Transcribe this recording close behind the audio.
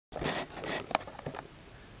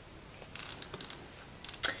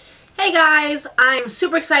Hey guys, I'm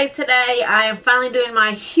super excited today. I am finally doing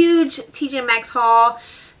my huge TJMaxx haul.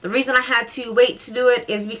 The reason I had to wait to do it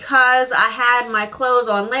is because I had my clothes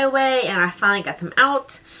on layaway and I finally got them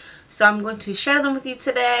out. So I'm going to share them with you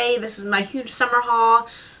today. This is my huge summer haul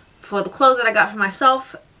for the clothes that I got for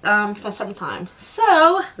myself for summertime.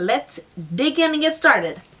 So let's dig in and get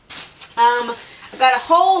started. I got a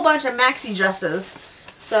whole bunch of maxi dresses.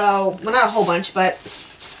 So, well, not a whole bunch, but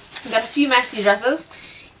I got a few maxi dresses.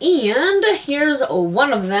 And here's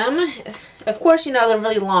one of them. Of course, you know, they're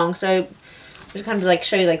really long, so just kind of like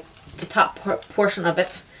show you like the top portion of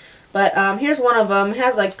it. But here's one of them. It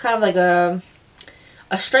has like kind of like a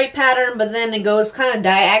straight pattern, but then it goes kind of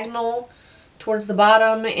diagonal towards the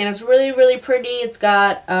bottom, and it's really, really pretty. It's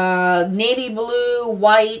got navy blue,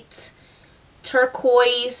 white,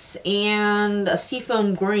 turquoise, and a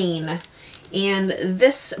seafoam green. And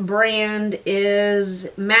this brand is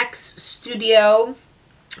Max Studio.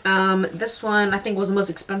 This one I think was the most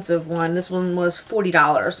expensive one. This one was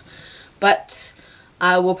 $40, but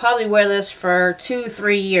I will probably wear this for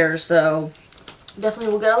 2-3 years, so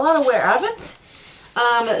definitely will get a lot of wear out of it.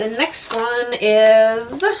 The next one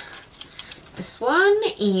is this one,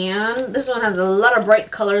 and this one has a lot of bright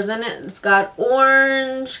colors in it. It's got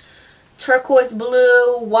orange, turquoise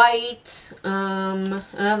blue, white,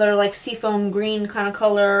 another like seafoam green kind of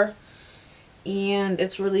color, and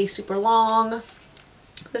it's really super long.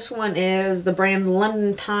 This one is the brand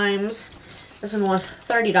London Times. This one was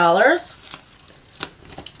 $30.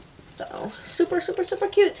 So, super, super, super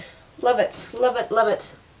cute. Love it, love it, love it.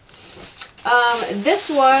 This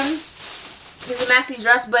one is a maxi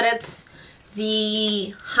dress, but it's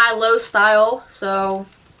the high-low style. So,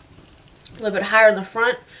 a little bit higher in the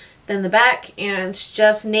front than the back. And it's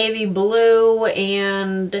just navy blue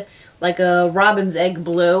and like a robin's egg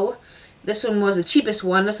blue. This one was the cheapest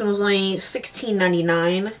one. This one was only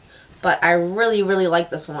 $16.99, but I really, really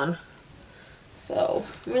like this one. So,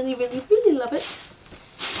 really, really, really love it.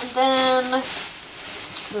 And then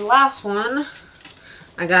the last one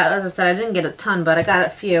I got, as I said, I didn't get a ton, but I got a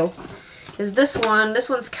few, is this one. This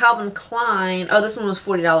one's Calvin Klein. Oh, this one was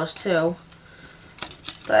 $40 too.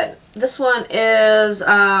 But this one is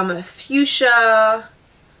fuchsia,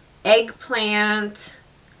 eggplant,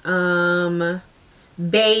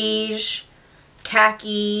 beige,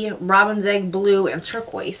 khaki, robin's egg blue, and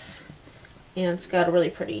turquoise. And it's got a really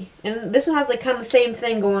pretty. And this one has like kind of the same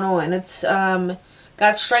thing going on. It's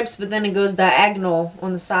got stripes, but then it goes diagonal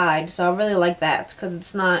on the side. So I really like that because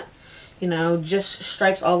it's not, you know, just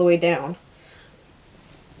stripes all the way down.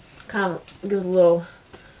 Kind of gives a little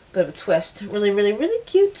bit of a twist. Really, really, really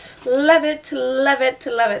cute. Love it, love it,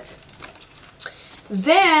 love it.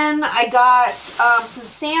 Then I got some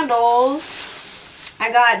sandals.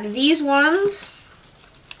 I got these ones,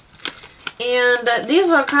 and these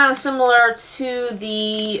are kind of similar to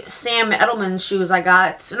the Sam Edelman shoes I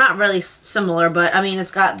got. Not really similar, but I mean, it's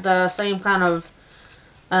got the same kind of,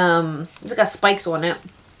 it's got spikes on it.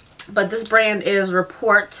 But this brand is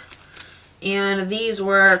Report, and these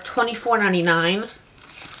were $24.99,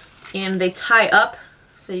 and they tie up,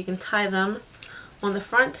 so you can tie them on the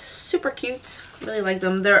front. Super cute. Really like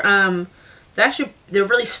them. They're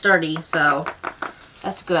really sturdy, so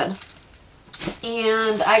that's good.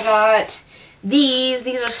 And I got these.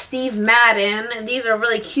 These are Steve Madden. These are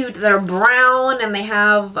really cute. They're brown, and they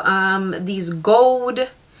have these gold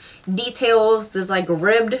details. There's like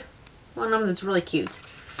ribbed on them. That's really cute.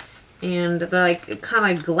 And they're like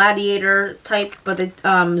kind of gladiator type, but they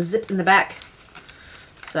zip in the back.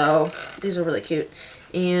 So these are really cute.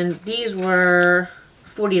 And these were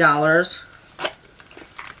 $40.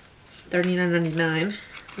 $39.99.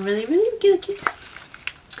 Really, really cute.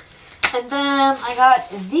 And then I got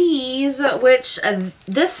these, which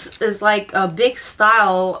this is like a big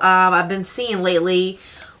style I've been seeing lately,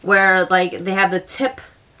 where like they have the tip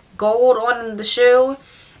gold on the shoe,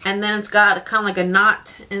 and then it's got kind of like a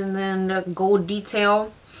knot and then a gold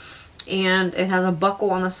detail, and it has a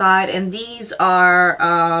buckle on the side. And these are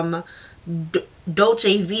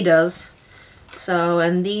Dolce Vitas. So,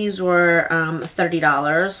 and these were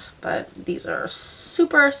 $30, but these are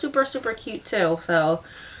super, super, super cute too. So,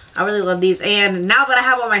 I really love these. And now that I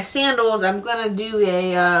have all my sandals, I'm gonna do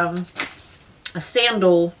a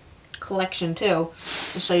sandal collection too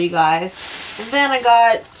to show you guys. And then I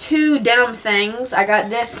got two denim things. I got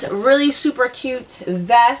this really super cute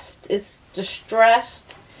vest. It's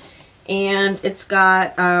distressed, and it's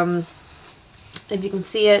got if you can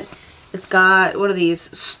see it, it's got, what are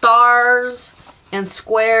these, stars and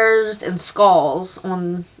squares and skulls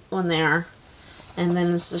on there. And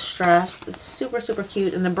then it's distressed. It's super, super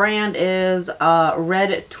cute. And the brand is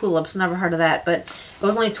Red Tulips. Never heard of that, but it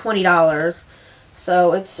was only $20.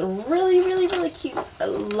 So it's really, really, really cute. I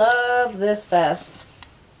love this vest.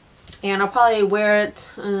 And I'll probably wear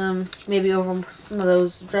it maybe over some of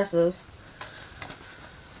those dresses.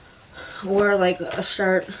 Or like a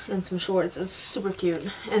shirt and some shorts. It's super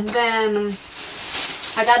cute. And then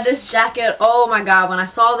I got this jacket. Oh my god, when I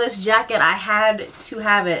saw this jacket, I had to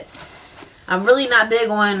have it. I'm really not big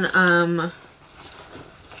on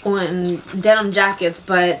denim jackets,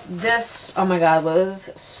 but this, oh my god, was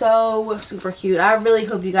so super cute. I really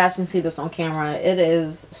hope you guys can see this on camera. It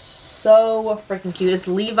is so freaking cute. It's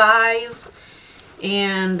Levi's,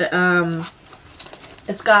 and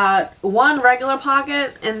it's got one regular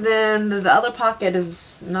pocket, and then the other pocket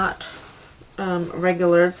is not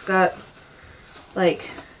regular. It's got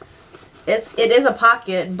like, it is a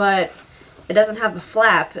pocket, but it doesn't have the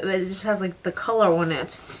flap. It just has like the color on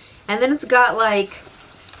it. And then it's got like,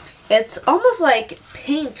 it's almost like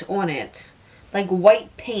paint on it. Like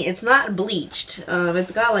white paint. It's not bleached.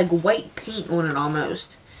 It's got like white paint on it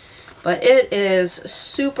almost. But it is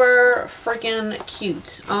super freaking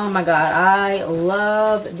cute. Oh my god. I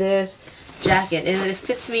love this jacket. And it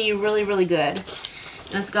fits me really, really good.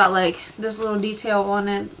 And it's got like this little detail on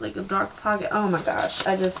it, like a dark pocket. Oh my gosh,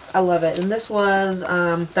 I love it. And this was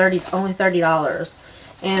only $30,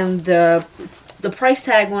 and the price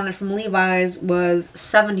tag on it from Levi's was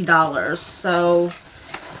 $70. So,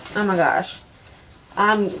 oh my gosh,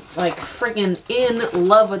 I'm like freaking in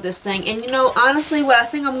love with this thing. And you know, honestly, what I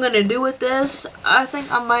think I'm gonna do with this, I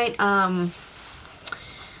think I might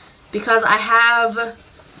because I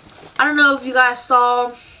don't know if you guys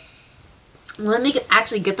saw. Let me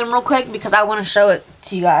actually get them real quick because I want to show it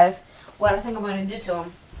to you guys what I think I'm going to do to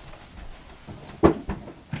them.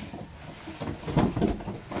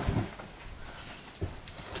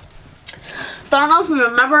 So I don't know if you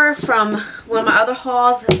remember from one of my other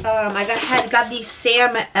hauls, I got these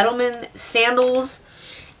Sam Edelman sandals,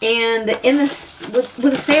 and in this with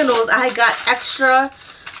the sandals I got extra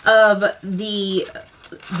of the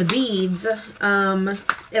beads and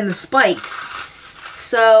the spikes.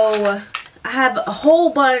 So I have a whole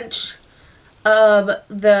bunch of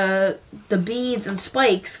the beads and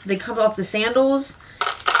spikes that come off the sandals,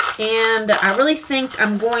 and I really think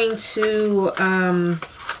I'm going to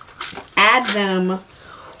add them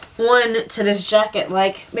on to this jacket.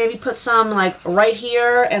 Like maybe put some like right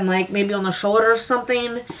here and like maybe on the shoulder or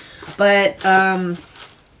something. But I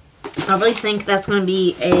really think that's going to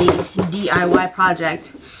be a DIY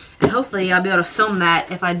project, and hopefully I'll be able to film that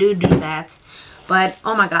if I do that. But,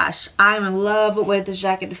 oh my gosh, I'm in love with this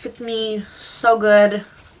jacket. It fits me so good.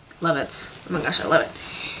 Love it. Oh my gosh, I love it.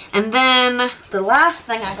 And then, the last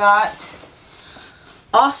thing I got,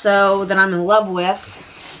 also, that I'm in love with,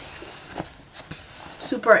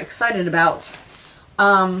 super excited about,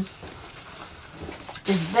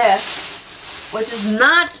 is this, which is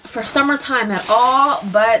not for summertime at all,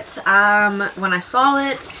 but when I saw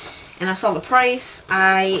it, and I saw the price,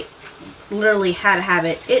 I literally had to have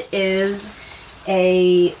it. It is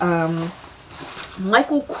a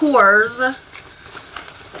Michael Kors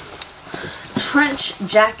trench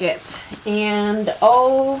jacket, and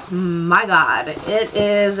oh my god, it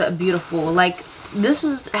is beautiful. Like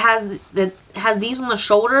this has these on the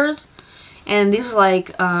shoulders, and these are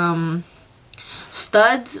like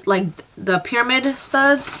studs, like the pyramid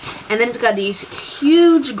studs, and then it's got these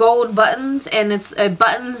huge gold buttons, and it's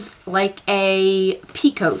buttons like a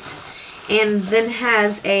peacoat, and then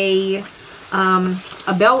has a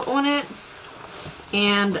belt on it.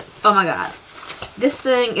 And oh my god, this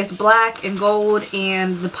thing, it's black and gold,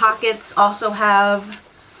 and the pockets also have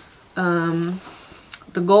the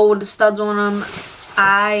gold studs on them.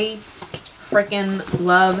 I freaking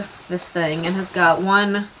love this thing, and it's got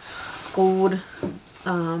one gold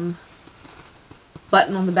button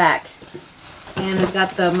on the back, and it's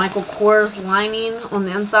got the Michael Kors lining on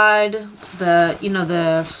the inside,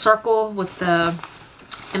 the circle with the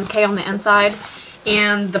MK on the inside.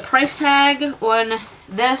 And the price tag on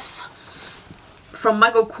this from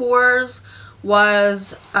Michael Kors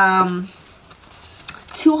was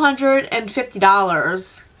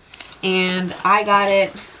 $250, and I got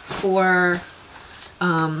it for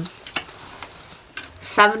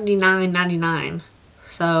 $79.99.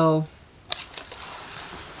 So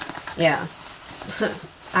yeah,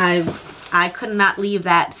 I could not leave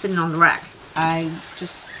that sitting on the rack. I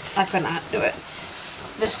could not do it.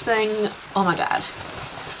 This thing, oh my god,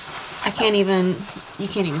 you can't even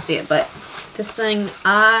see it, but this thing,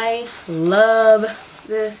 I love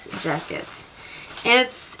this jacket. And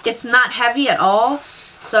it's not heavy at all.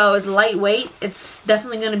 So it's lightweight. It's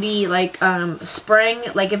definitely going to be like spring.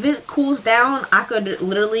 Like if it cools down, I could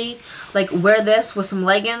literally like wear this with some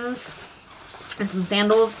leggings and some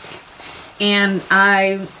sandals. And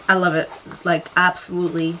I love it. Like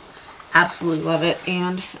absolutely love it.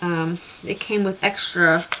 And it came with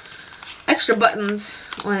extra buttons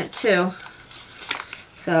on it too.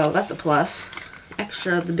 So that's a plus.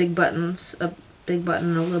 Extra the big buttons, a big button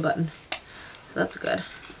and a little button. So that's good.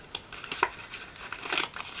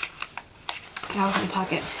 That was in the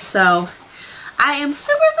pocket. So I am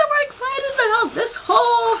super excited about this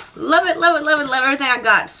haul. Love it, love everything I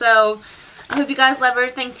got. So I hope you guys love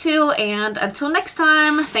everything too. And until next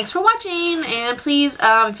time, thanks for watching. And please,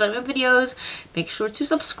 if you like my videos, make sure to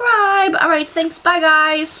subscribe. Alright, thanks. Bye,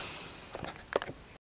 guys.